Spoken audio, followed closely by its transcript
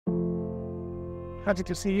Happy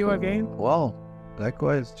to see you again. Well,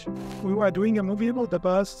 likewise. We were doing a movie about the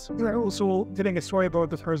past. We are also telling a story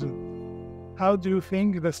about the present. How do you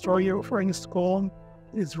think the story of Ernest Cohn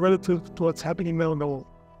is relative to what's happening now in the world?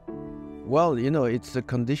 Well, it's a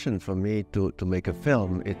condition for me to make a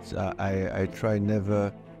film. I try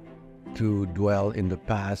never to dwell in the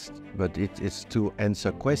past, but it's to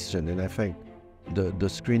answer questions. And I think the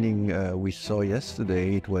screening we saw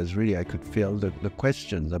yesterday, it was really, I could feel the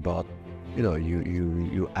questions about,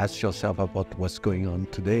 you ask yourself about what's going on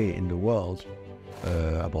today in the world,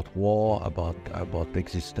 about war, about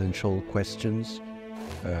existential questions,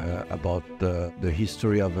 about the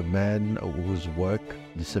history of a man whose work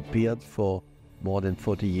disappeared for more than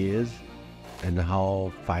 40 years, and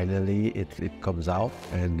how finally it comes out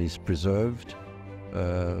and is preserved.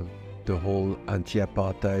 The whole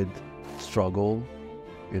anti-apartheid struggle,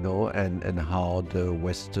 and how the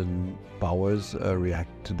Western powers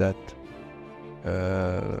react to that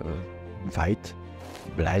fight,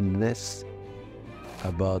 blindness,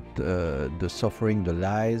 about the suffering, the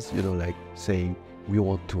lies, like saying we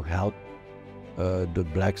want to help the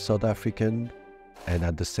black South African, and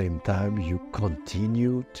at the same time you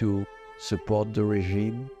continue to support the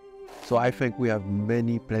regime. So I think we have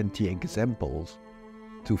plenty examples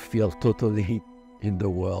to feel totally in the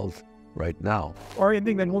world right now. Or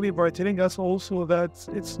ending the movie by telling us also that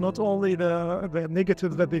it's not only the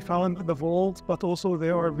negatives that they found in the vault, but also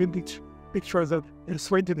there are vintage pictures that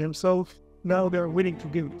illustrated himself. Now they're willing to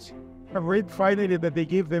give it. I read finally that they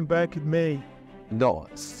gave them back in May. No,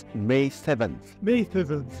 it's May 7th. May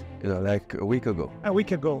 7th. Like a week ago. A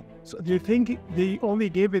week ago. So do you think they only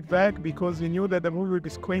gave it back because they knew that the movie would be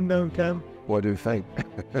screened down camp? What do you think?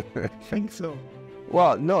 I think so.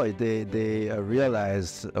 Well, no, they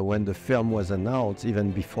realized when the film was announced,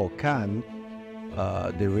 even before Cannes,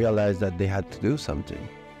 they realized that they had to do something,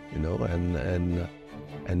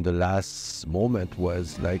 and the last moment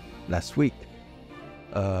was like last week.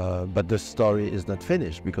 But the story is not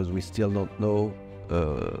finished because we still don't know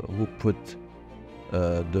who put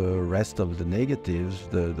the rest of the negatives,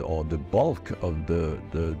 or the bulk of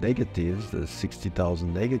the negatives, the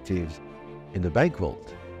 60,000 negatives, in the bank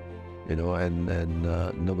vault. And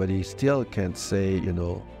nobody still can say,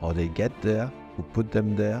 how they get there, who put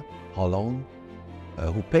them there, how long,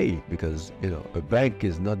 who pay, because, a bank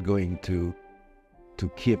is not going to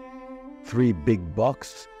keep 3 big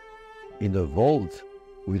bucks in a vault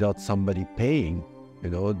without somebody paying.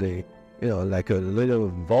 Like a little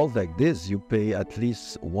vault like this, you pay at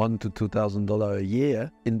least $1,000 to $2,000 a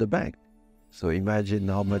year in the bank. So imagine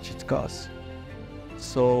how much it costs.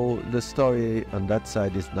 So the story on that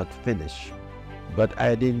side is not finished, but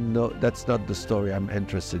I didn't know, that's not the story I'm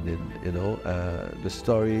interested in. The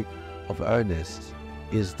story of Ernest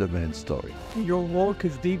is the main story. Your work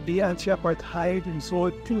is deeply anti-apartheid, and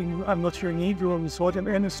so I'm not sure in everyone saw it in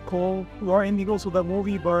Ernest Cohn. You are ending also the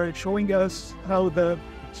movie by showing us how the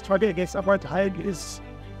struggle against apartheid is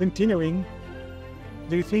continuing.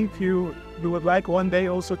 Do you think you would like one day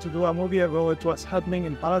also to do a movie about what's happening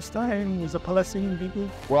in Palestine with the Palestinian people?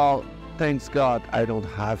 Well, thanks God I don't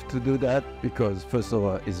have to do that, because first of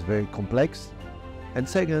all, it's very complex, and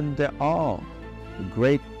second, there are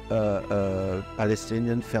great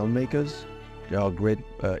Palestinian filmmakers. There are great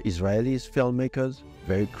Israeli filmmakers,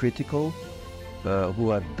 very critical, who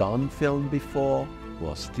have done film before, who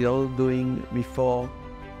are still doing before.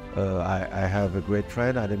 I have a great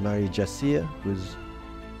friend, Ademari Jassir, who's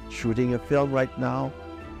shooting a film right now.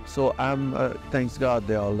 So thanks God,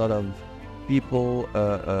 there are a lot of people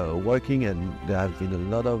working, and there have been a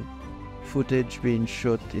lot of footage being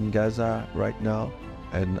shot in Gaza right now.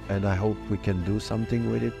 And I hope we can do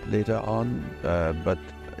something with it later on. But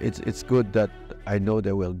it's good that I know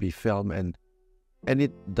there will be film, and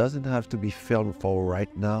it doesn't have to be film for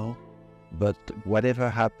right now. But whatever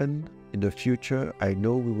happened in the future, I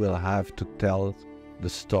know we will have to tell the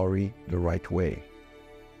story the right way.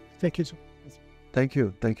 Thank you. Thank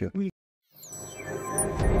you.